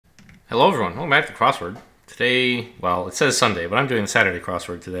Hello everyone, welcome back to Crossword. Today, well, it says Sunday, but I'm doing the Saturday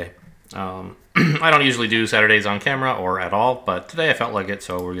crossword today. I don't usually do Saturdays on camera or at all, but today I felt like it,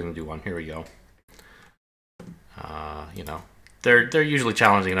 so we're going to do one. Here we go. You know, they're usually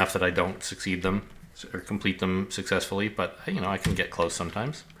challenging enough that I don't succeed them or complete them successfully, but you know, I can get close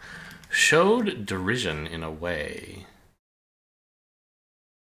sometimes. Showed derision in a way.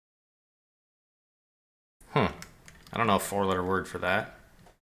 I don't know a four-letter word for that.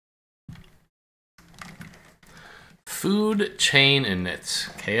 Food chain in it.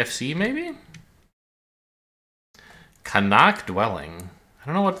 KFC, maybe? Kanak dwelling. I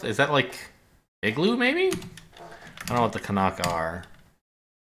don't know what... Is that like igloo, maybe? I don't know what the Kanak are.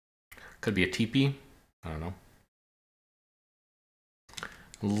 Could be a teepee. I don't know.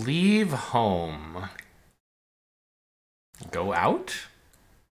 Leave home. Go out?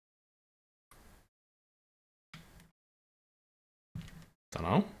 Don't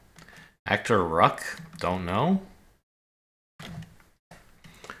know. Actor Ruck? Don't know.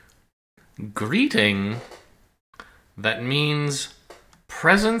 Greeting that means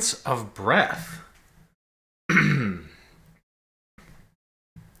presence of breath.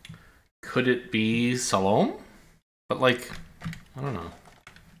 Could it be Salome? But like, I don't know.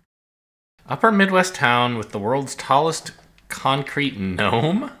 Upper Midwest town with the world's tallest concrete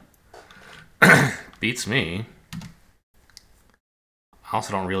gnome? Beats me. I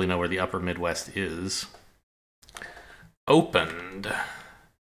also don't really know where the Upper Midwest is. Opened.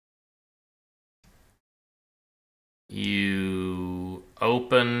 You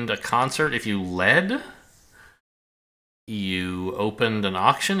opened a concert if you led. You opened an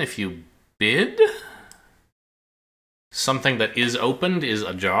auction if you bid. Something that is opened is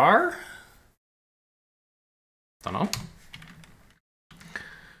ajar. Don't know.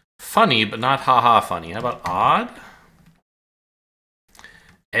 Funny, but not haha funny. How about odd?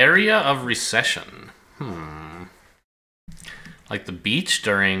 Area of recession. Like the beach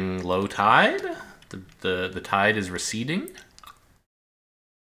during low tide? The tide is receding.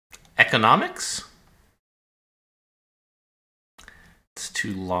 Economics? It's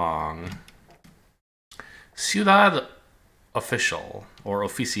too long. Ciudad official or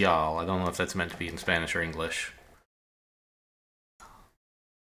oficial. I don't know if that's meant to be in Spanish or English.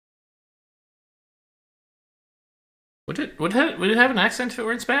 Would it have an accent if it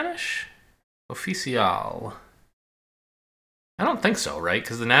were in Spanish? Oficial. I don't think so, right?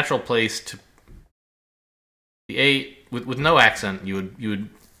 Because the natural place to the A with no accent, you would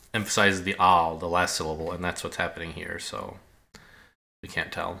emphasize the al, the last syllable, and that's what's happening here. So we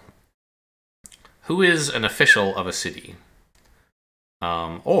can't tell. Who is an official of a city?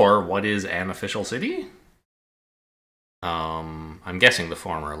 Or what is an official city? I'm guessing the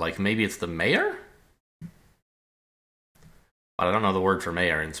former. Like maybe it's the mayor. But I don't know the word for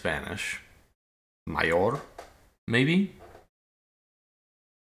mayor in Spanish. Mayor, maybe.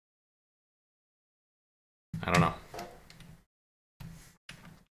 I don't know.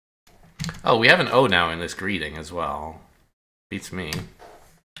 Oh, we have an O now in this greeting as well. Beats me.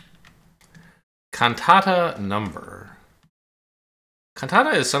 Cantata number.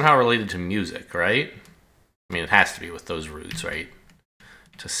 Cantata is somehow related to music, right? I mean, it has to be with those roots, right?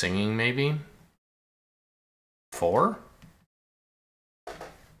 To singing, maybe? 4?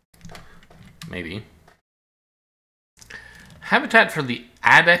 Maybe. Habitat for the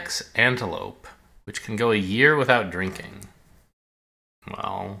Adex antelope, which can go a year without drinking.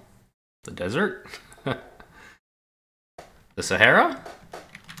 Well, the desert? The Sahara?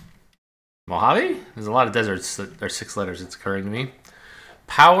 Mojave? There's a lot of deserts that are 6 letters. It's occurring to me.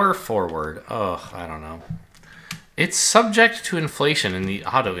 Power forward. Oh, I don't know. It's subject to inflation in the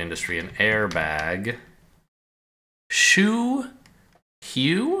auto industry. An airbag. Shoe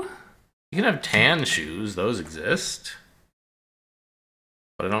hue? You can have tan shoes. Those exist.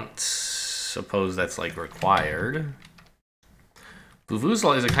 But I don't suppose that's like required.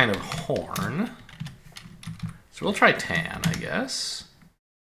 Vuvuzela is a kind of horn. So we'll try tan, I guess.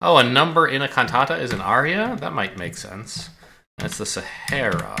 Oh, a number in a cantata is an aria? That might make sense. And it's the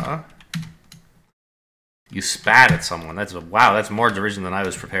Sahara. You spat at someone. Wow, that's more derision than I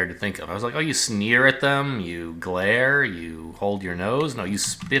was prepared to think of. I was like, oh, you sneer at them, you glare, you hold your nose. No, you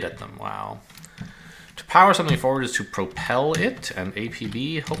spit at them. Wow. To power something forward is to propel it, and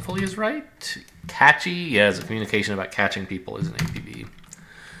APB hopefully is right. Catchy, yeah, it's a communication about catching people is an APB.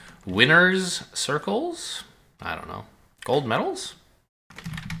 Winners circles? I don't know. Gold medals?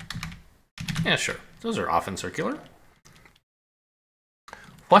 Yeah, sure. Those are often circular.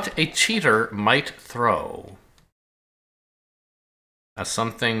 What a cheater might throw. A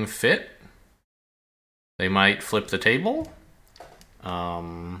something fit? They might flip the table.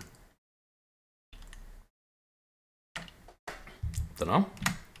 Don't know.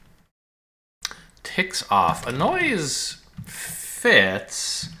 Ticks off. Annoys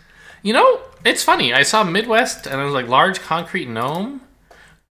fits. You know, it's funny. I saw Midwest and it was like large concrete gnome.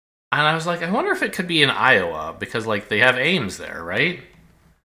 And I was like, I wonder if it could be in Iowa because like they have Ames there, right?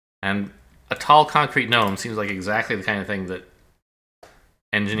 And a tall concrete gnome seems like exactly the kind of thing that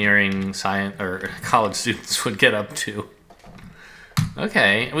engineering, science, or college students would get up to.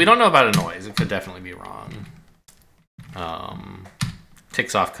 Okay, we don't know about a noise. It could definitely be wrong.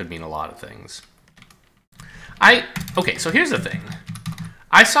 Ticks off could mean a lot of things. Okay, so here's the thing.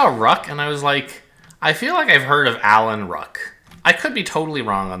 I saw Ruck and I was like, I feel like I've heard of Alan Ruck. I could be totally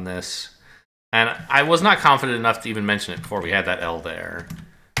wrong on this. And I was not confident enough to even mention it before we had that L there.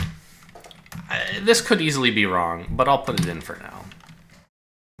 This could easily be wrong, but I'll put it in for now.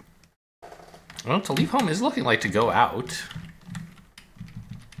 Well, to leave home is looking like to go out.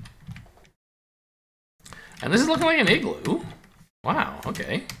 And this is looking like an igloo. Wow,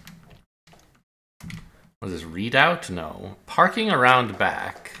 okay. What is this, readout? No. Parking around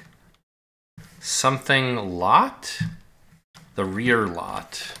back. Something lot? The rear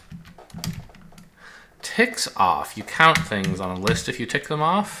lot. Ticks off. You count things on a list if you tick them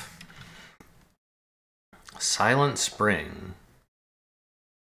off. Silent Spring.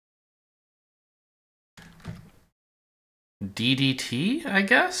 DDT, I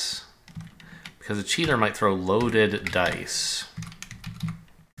guess? Because a cheater might throw loaded dice.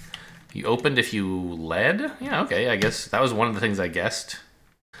 You opened if you led? Yeah, okay, I guess that was one of the things I guessed.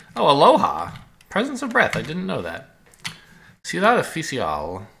 Oh, aloha. Presence of breath, I didn't know that. Ciudad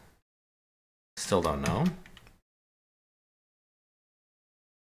Oficial. Still don't know.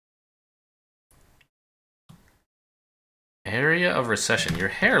 Area of recession. Your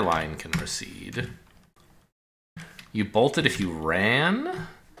hairline can recede. You bolted if you ran?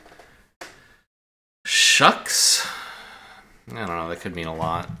 Shucks? I don't know, that could mean a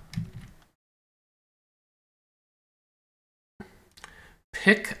lot.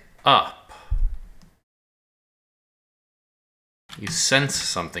 Pick up. You sense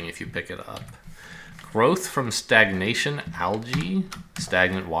something if you pick it up. Growth from stagnation, algae.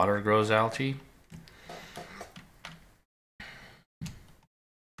 Stagnant water grows algae.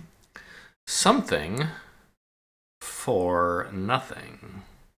 Something for nothing.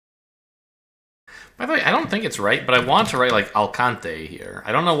 By the way, I don't think it's right, but I want to write like Alcante here.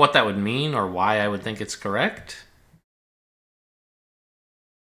 I don't know what that would mean or why I would think it's correct.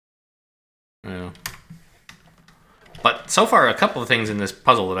 Yeah. But so far, a couple of things in this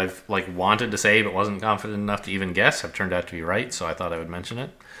puzzle that I've like wanted to say but wasn't confident enough to even guess have turned out to be right, so I thought I would mention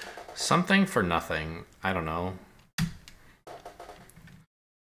it. Something for nothing. I don't know.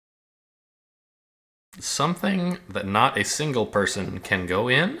 Something that not a single person can go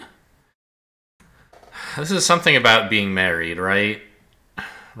in. This is something about being married, right?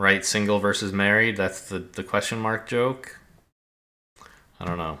 Right, single versus married. That's the question mark joke. I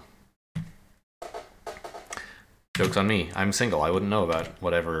don't know. Joke's on me. I'm single. I wouldn't know about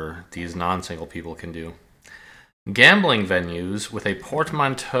whatever these non-single people can do. Gambling venues with a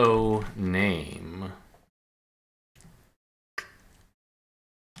portmanteau name.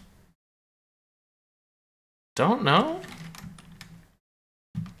 Don't know.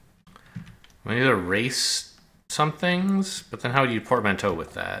 We need to race some things, but then how do you portmanteau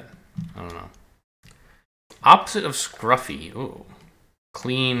with that? I don't know. Opposite of scruffy. Ooh.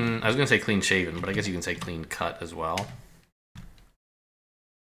 Clean. I was going to say clean shaven, but I guess you can say clean cut as well.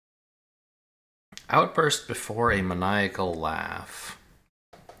 Outburst before a maniacal laugh.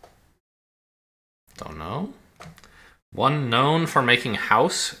 Don't know. One known for making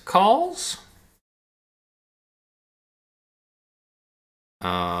house calls?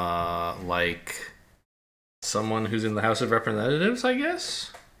 Like someone who's in the House of Representatives, I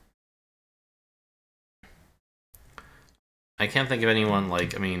guess? I can't think of anyone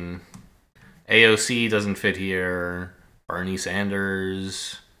like, I mean, AOC doesn't fit here. Bernie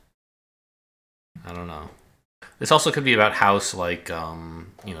Sanders. I don't know. This also could be about House, like, you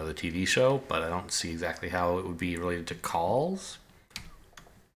know, the TV show, but I don't see exactly how it would be related to calls.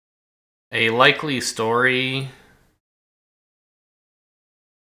 A likely story.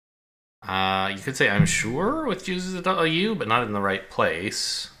 You could say I'm sure, which uses a W, but not in the right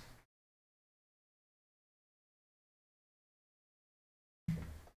place.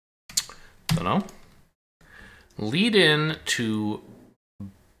 Don't know. Lead in to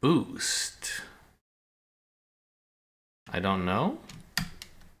boost. I don't know.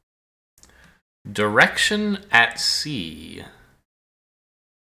 Direction at sea.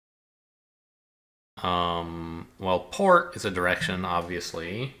 Well, port is a direction,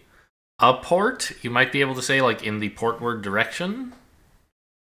 obviously. A port, you might be able to say, like, in the portward direction.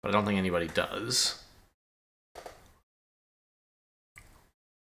 but I don't think anybody does.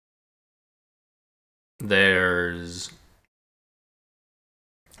 There's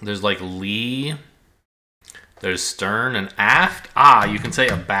like lee, there's stern and aft. Ah, you can say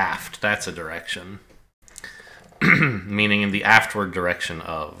abaft. That's a direction. Meaning in the aftward direction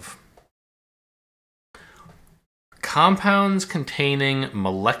of. Compounds containing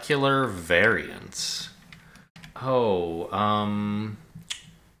molecular variants. Oh,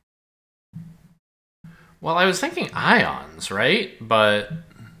 well, I was thinking ions, right? But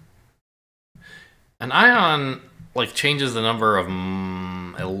an ion like changes the number of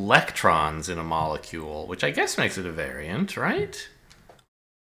electrons in a molecule, which I guess makes it a variant, right?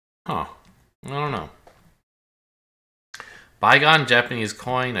 Huh. I don't know. Bygone Japanese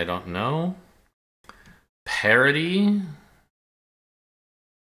coin, I don't know. Parody?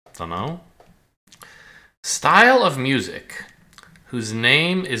 Don't know. Style of music whose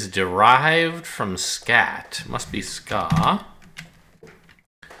name is derived from scat. Must be ska.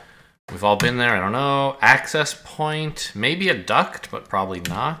 We've all been there, I don't know. Access point, maybe a duct, but probably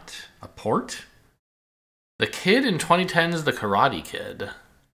not. A port? The Kid in 2010's The Karate Kid.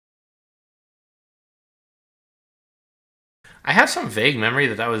 I have some vague memory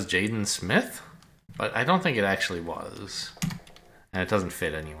that was Jaden Smith, but I don't think it actually was. And it doesn't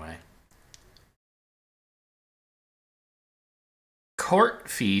fit anyway. Court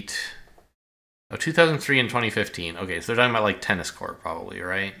feet. Oh, 2003 and 2015. Okay, so they're talking about like tennis court probably,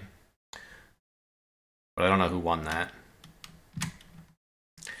 right? But I don't know who won that.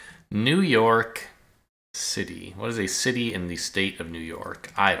 New York City. What is a city in the state of New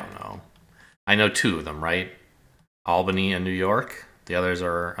York? I don't know. I know two of them, right? Albany and New York. The others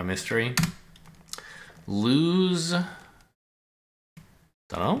are a mystery. Lose.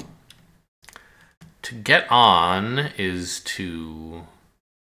 Don't know. To get on is to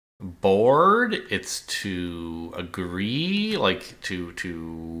board. It's to agree, like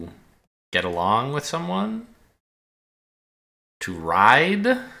to get along with someone. To ride.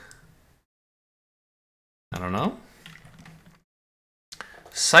 I don't know.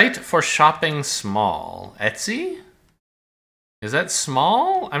 Site for shopping small. Etsy? Is that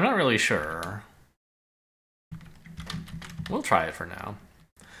small? I'm not really sure. We'll try it for now.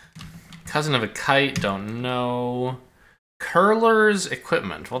 Cousin of a kite, don't know. Curler's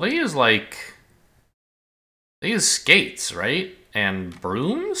equipment. Well, they use like... They use skates, right? And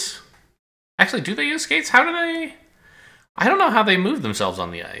brooms? Actually, do they use skates? How do they... I don't know how they move themselves on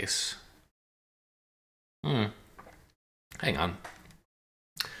the ice. Hang on.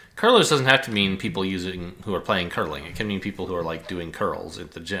 Curlers doesn't have to mean people who are playing curling. It can mean people who are like doing curls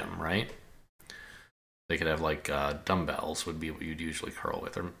at the gym, right? They could have like dumbbells would be what you'd usually curl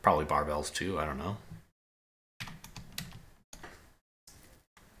with, or probably barbells too. I don't know.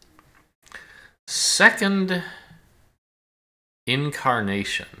 Second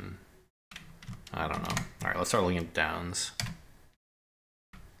incarnation. I don't know. All right, let's start looking at downs.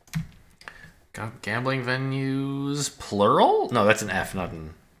 Gambling venues, plural? No, that's an F, not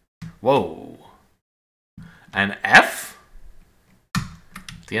an... Whoa. An F?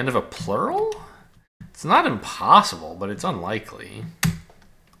 At the end of a plural? It's not impossible, but it's unlikely.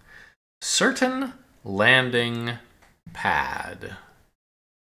 Certain landing pad.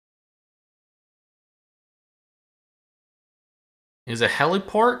 Is a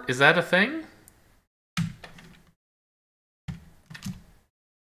heliport, is that a thing?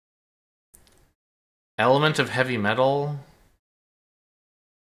 Element of heavy metal.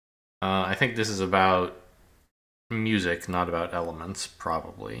 I think this is about music, not about elements,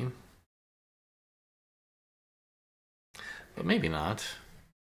 probably. But maybe not.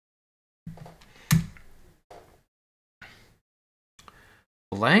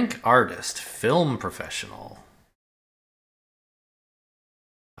 Blank artist, film professional.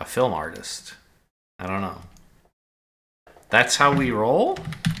 A film artist. I don't know. That's how we roll,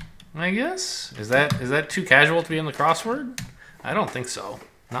 I guess? Is that too casual to be in the crossword? I don't think so.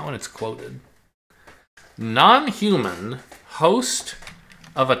 Not when it's quoted. Non-human host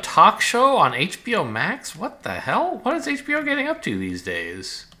of a talk show on HBO Max? What the hell? What is HBO getting up to these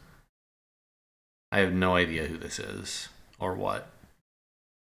days? I have no idea who this is or what.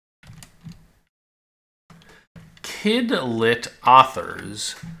 Kid-lit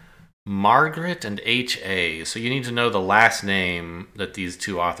authors, Margaret and H.A. So you need to know the last name that these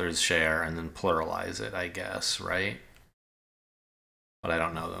two authors share and then pluralize it, I guess, right? But I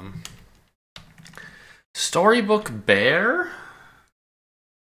don't know them. Storybook Bear?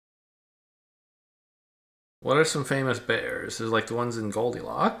 What are some famous bears? There's like the ones in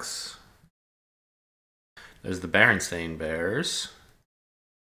Goldilocks. There's the Berenstain Bears.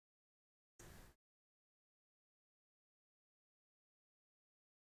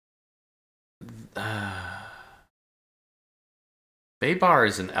 Baybar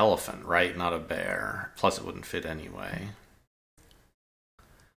is an elephant, right? Not a bear. Plus, it wouldn't fit anyway.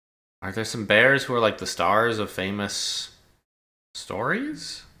 Are there some bears who are like the stars of famous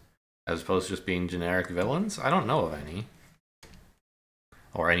stories? As opposed to just being generic villains? I don't know of any.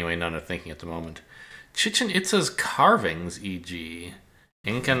 Or anyway, none of thinking at the moment. Chichen Itza's carvings, e.g.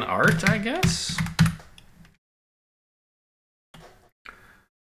 Incan art, I guess?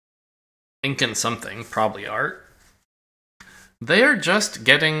 Incan something, probably art. They are just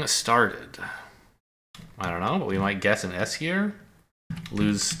getting started. I don't know, but we might guess an S here.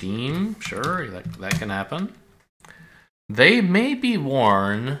 Lose steam, sure, that can happen. They may be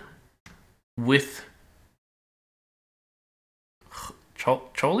worn with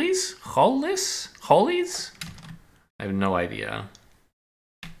cholis? Holis? Holies? I have no idea.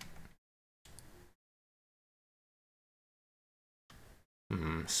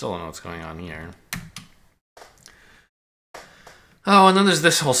 Still don't know what's going on here. Oh, and then there's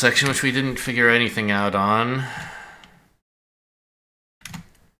this whole section which we didn't figure anything out on.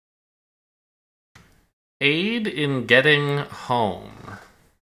 Aid in getting home.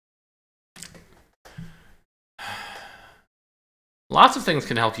 Lots of things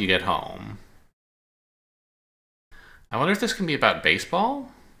can help you get home. I wonder if this can be about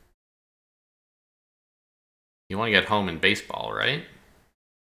baseball? You want to get home in baseball, right?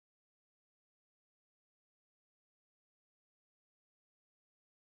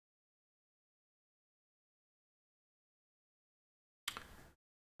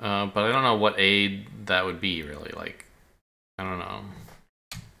 But I don't know what aid that would be, really. Like, I don't know.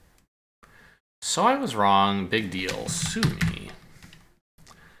 So I was wrong. Big deal. Sue me.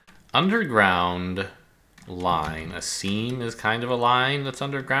 Underground line. A seam is kind of a line that's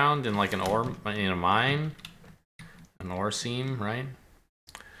underground in like an ore, in a mine. An ore seam, right?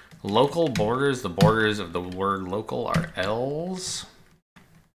 Local borders. The borders of the word local are L's.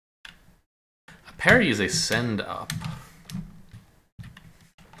 A parry is a send up.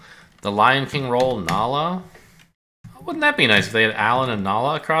 The Lion King role, Nala. Wouldn't that be nice if they had Alan and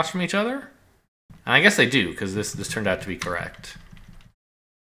Nala across from each other? And I guess they do, because this turned out to be correct.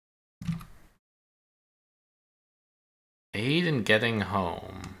 Aid in getting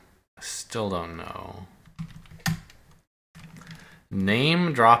home. Still don't know.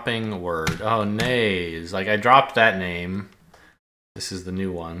 Name dropping word. Oh, nays. Like, I dropped that name. This is the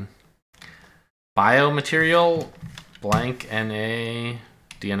new one. Biomaterial, blank NA.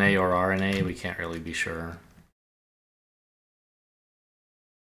 DNA or RNA, we can't really be sure.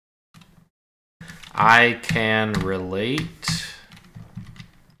 I can relate.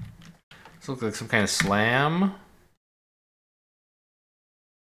 This looks like some kind of slam.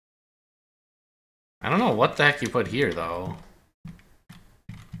 I don't know what the heck you put here, though.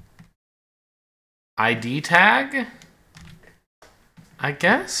 ID tag? I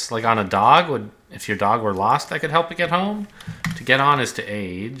guess? Like on a dog, would if your dog were lost, that could help you get home? To get on is to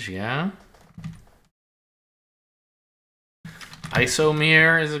age, yeah.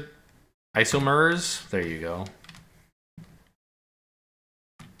 Isomer is a... Isomers? There you go.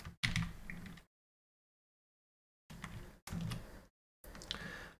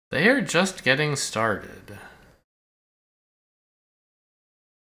 They are just getting started.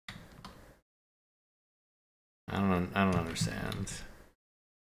 I don't understand.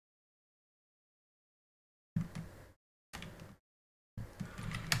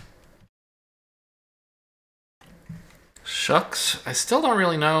 Shucks. I still don't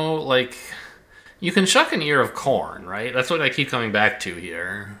really know, like... You can shuck an ear of corn, right? That's what I keep coming back to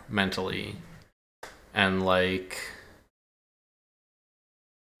here, mentally. And, like...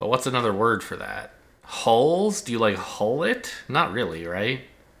 But what's another word for that? Hulls? Do you, like, hull it? Not really, right?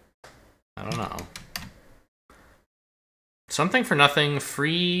 I don't know. Something for nothing.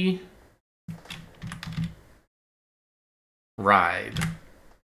 Free... ride.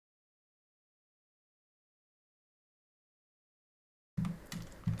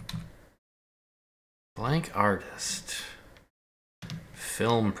 Blank artist.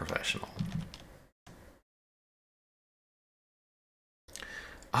 Film professional.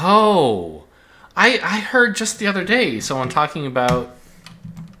 Oh! I heard just the other day someone talking about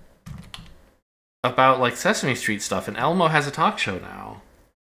like Sesame Street stuff, and Elmo has a talk show now.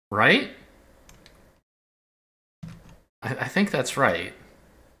 Right? I think that's right.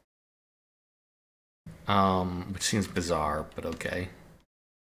 Which seems bizarre, but okay.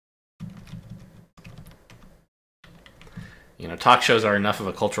 You know, talk shows are enough of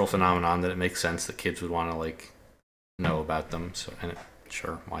a cultural phenomenon that it makes sense that kids would want to, like, know about them. So, and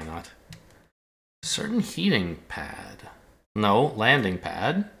sure, why not? Certain heating pad. No, landing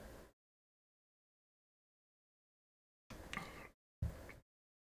pad.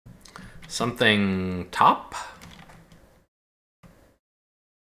 Something top?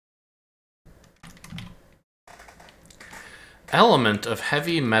 Element of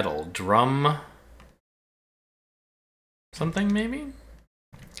heavy metal. Drum. Something, maybe?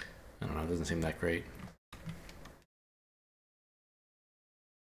 I don't know, it doesn't seem that great.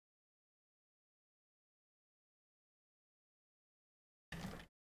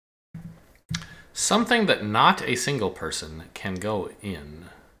 Something that not a single person can go in.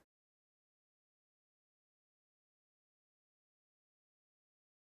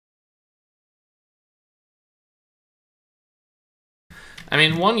 I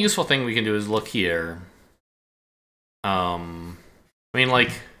mean, one useful thing we can do is look here. I mean,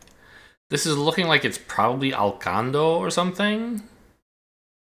 like, this is looking like it's probably Alcando or something.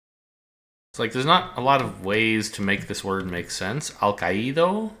 It's like, there's not a lot of ways to make this word make sense.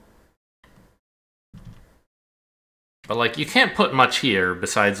 Alcaído. But, like, you can't put much here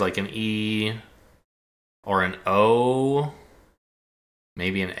besides, like, an E or an O.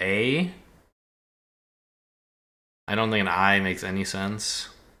 Maybe an A. I don't think an I makes any sense.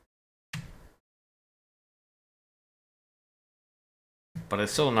 But I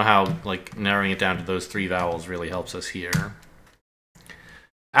still don't know how, like, narrowing it down to those 3 vowels really helps us here.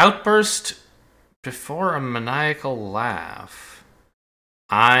 Outburst before a maniacal laugh.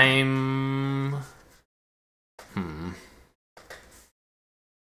 I'm...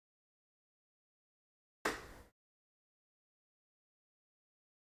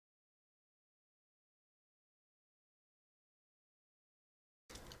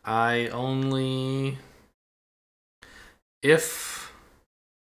 I only... If...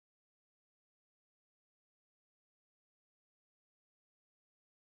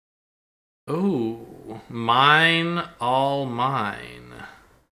 Ooh, mine, all mine.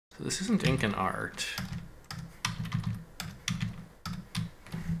 So this isn't Incan art.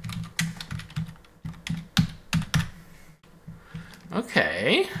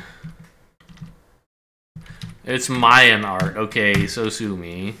 Okay. It's Mayan art. Okay, so sue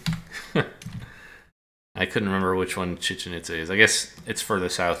me. I couldn't remember which one Chichen Itza is. I guess it's further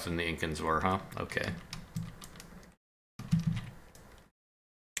south than the Incans were, huh? Okay.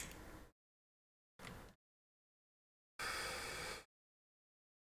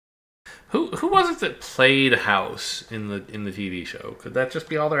 Who was it that played House in the TV show? Could that just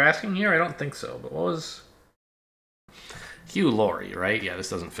be all they're asking here? I don't think so. But what was Hugh Laurie, right? Yeah, this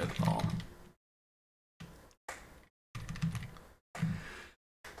doesn't fit at all.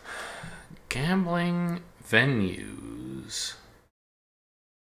 Gambling venues.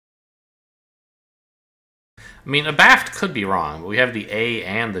 I mean, a BAFT could be wrong, but we have the A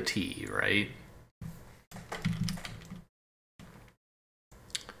and the T, right?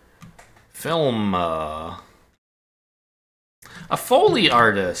 Film. A Foley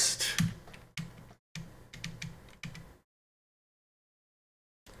artist.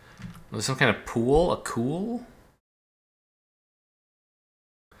 Was some kind of pool? A cool?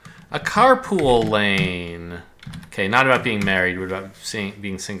 A carpool lane. Okay, not about being married, but about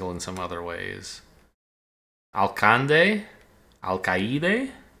being single in some other ways. Alcande?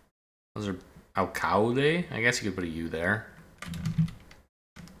 Alcaide? Those are Alcaude? I guess you could put a U there.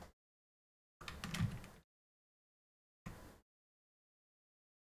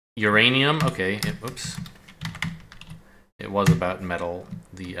 Uranium? Okay, oops. It was about metal,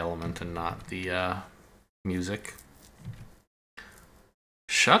 the element, and not the music.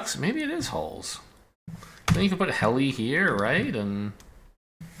 Shucks, maybe it is holes. Then you could put heli here, right? And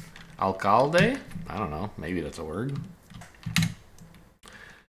alcalde? I don't know. Maybe that's a word.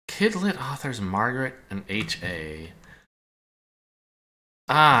 Kidlit authors Margaret and H.A.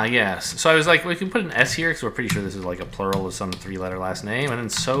 Ah, yes. So I was like, we can put an S here because we're pretty sure this is like a plural of some 3-letter last name. And then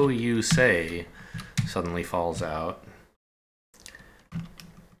So You Say suddenly falls out.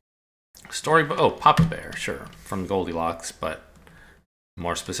 Storybook. Oh, Papa Bear, sure. From Goldilocks, but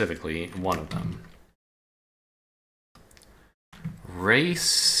more specifically, one of them.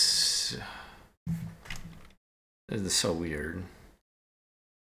 Race. This is so weird.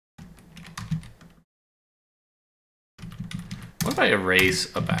 What if I erase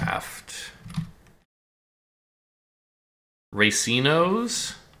a BAFT?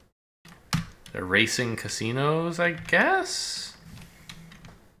 Racinos? They're racing casinos, I guess?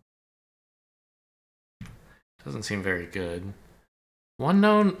 Doesn't seem very good. One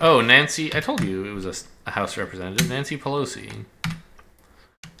known... Oh, Nancy... I told you it was a House representative. Nancy Pelosi.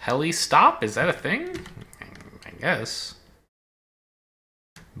 Heli stop? Is that a thing? I guess.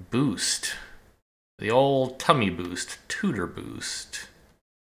 Boost. The old tummy boost. Tutor boost.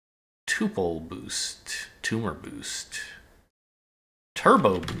 Tuple boost. Tumor boost.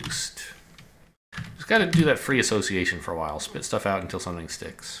 Turbo boost. got to do that free association for a while. Spit stuff out until something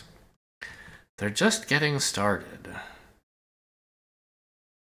sticks. They're just getting started.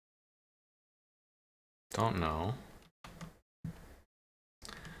 Don't know.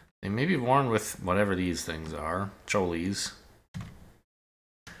 They may be worn with whatever these things are. Cholies.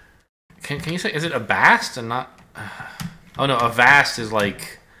 Can you say, is it avast and not... Oh no, avast is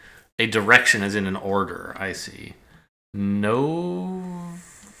like a direction as in an order. I see. Nova...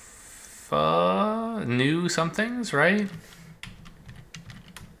 New somethings, right?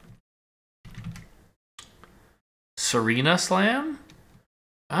 Serena Slam?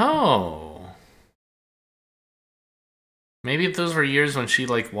 Oh. Maybe if those were years when she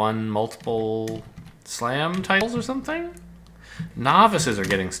like won multiple slam titles or something? Novices are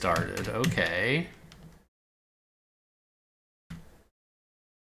getting started. Okay.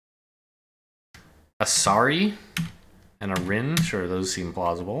 A Sari and a Rin. Sure, those seem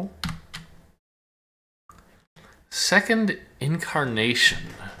plausible. Second Incarnation.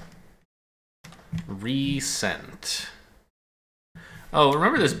 Resent. Oh,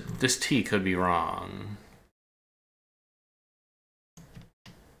 remember this T could be wrong.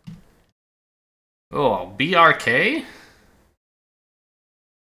 Oh, BRK?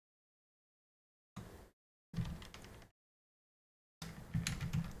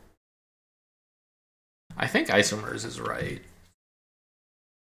 I think Isomers is right.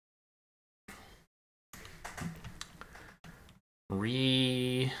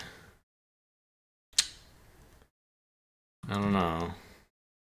 I don't know.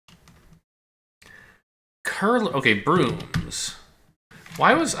 Okay, brooms.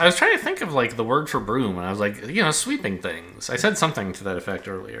 I was trying to think of like the word for broom, and I was like, you know, sweeping things. I said something to that effect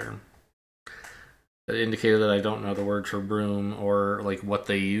earlier. That indicated that I don't know the word for broom or like what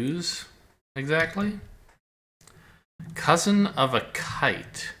they use exactly. Cousin of a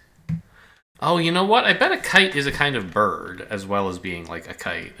kite. Oh, you know what? I bet a kite is a kind of bird as well as being like a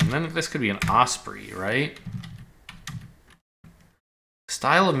kite. And then this could be an osprey, right?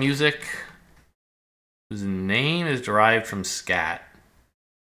 Style of music whose name is derived from scat.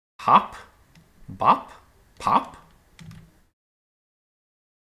 Hop? Bop? Pop?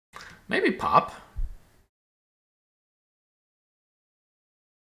 Maybe pop.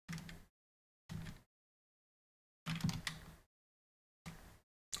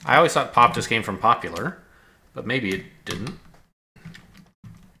 I always thought pop just came from popular, but maybe it didn't.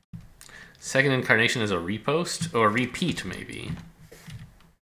 Second Incarnation is a repost? Or a repeat, maybe.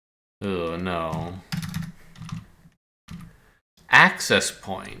 Oh, no. Access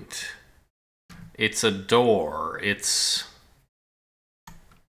point. It's a door. It's...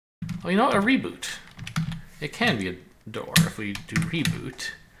 Oh, you know what? A reboot. It can be a door if we do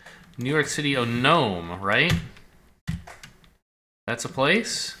reboot. New York City, oh, Gnome, right? That's a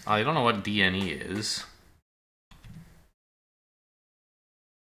place? I don't know what DNE is.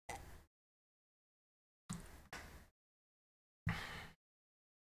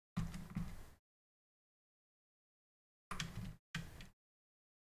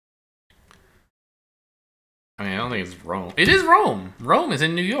 I mean, I don't think it's Rome. It is Rome! Rome is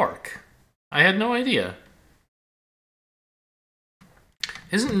in New York. I had no idea.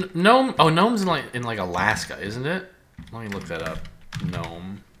 Isn't Nome... Oh, Nome's in like Alaska, isn't it? Let me look that up.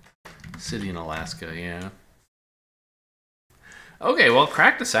 Nome. City in Alaska, yeah. Okay, well,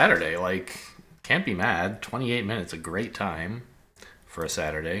 cracked a Saturday. Like, can't be mad. 28 minutes, a great time for a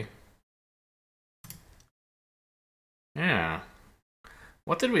Saturday. Yeah.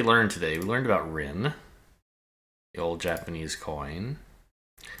 What did we learn today? We learned about Rin, the old Japanese coin.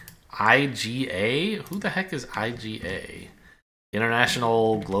 IGA? Who the heck is IGA?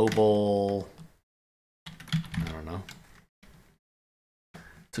 International Global... I don't know.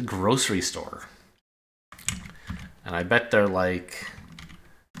 It's a grocery store. And I bet they're like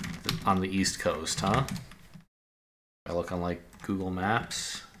on the East Coast, huh? If I look on like Google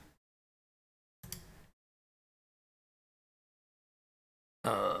Maps.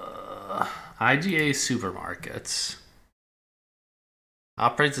 IGA Supermarkets.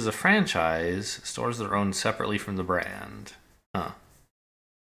 Operates as a franchise. Stores that are owned separately from the brand. Huh.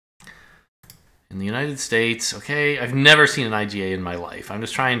 In the United States, okay, I've never seen an IGA in my life. I'm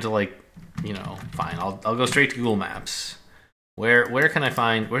just trying to like, you know, fine. I'll go straight to Google Maps. Where can I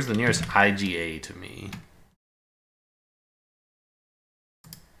find? Where's the nearest IGA to me?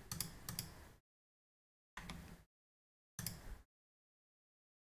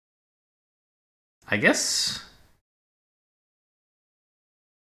 I guess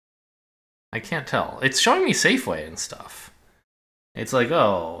I can't tell. It's showing me Safeway and stuff. It's like,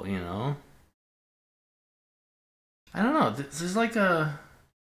 oh, you know. I don't know. This is like a...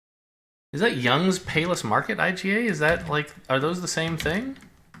 Is that Young's Payless Market IGA? Is that like, are those the same thing?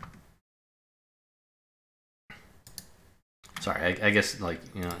 Sorry, I guess like,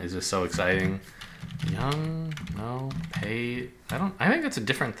 you know, is this so exciting? Young, no, pay, I think that's a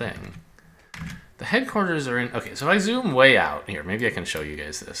different thing. The headquarters are in, okay, so if I zoom way out, here, maybe I can show you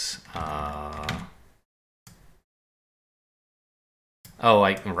guys this. Oh,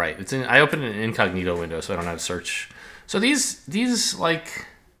 right, it's in, I opened an incognito window so I don't have to search. So these like,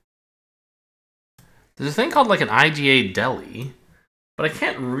 there's a thing called like an IGA deli, but I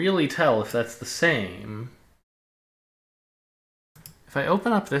can't really tell if that's the same. If I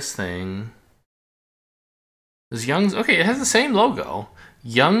open up this thing, there's Young's, okay, it has the same logo.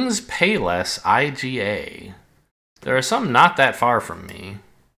 Young's Payless IGA. There are some not that far from me.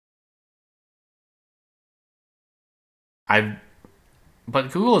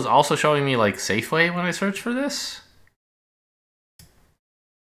 But Google is also showing me like Safeway when I search for this.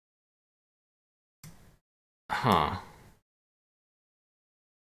 Huh.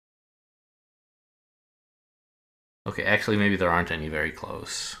 Okay, actually maybe there aren't any very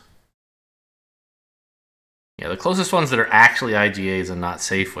close. Yeah, the closest ones that are actually IGAs and not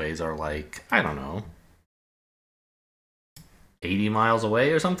Safeways are like, I don't know, 80 miles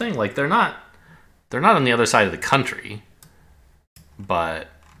away or something. Like they're not on the other side of the country, but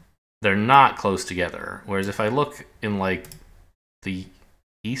they're not close together. Whereas if I look in like the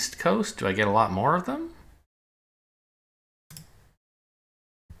East Coast, do I get a lot more of them?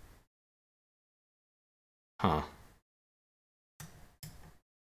 Huh.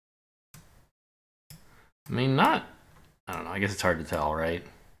 I mean, I don't know, I guess it's hard to tell, right?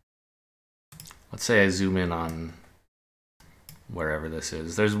 Let's say I zoom in on wherever this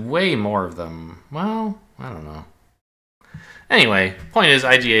is. There's way more of them. Well, I don't know. Anyway, point is,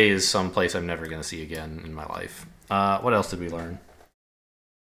 IGA is some place I'm never going to see again in my life. What else did we learn?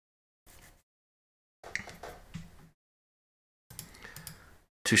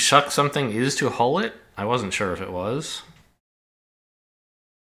 To shuck something is to hull it? I wasn't sure if it was.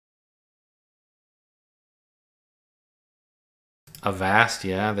 Avast,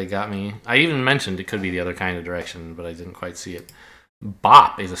 yeah, they got me. I even mentioned it could be the other kind of direction, but I didn't quite see it.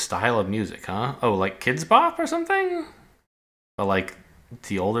 Bop is a style of music, huh? Oh, like Kids Bop or something? But like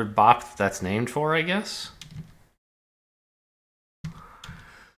the older bop that's named for, I guess? I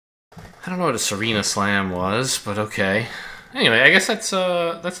don't know what a Serena Slam was, but okay. Anyway, I guess that's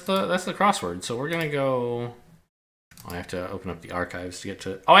the crossword. So we're gonna go. I have to open up the archives to get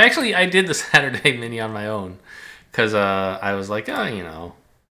to it. Oh, I did the Saturday mini on my own. Because I was like, oh, you know,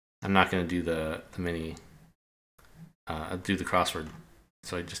 I'm not going to do the mini, do the crossword.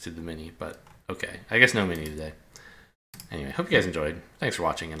 So I just did the mini, but okay. I guess no mini today. Anyway, hope you guys enjoyed. Thanks for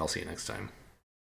watching, and I'll see you next time.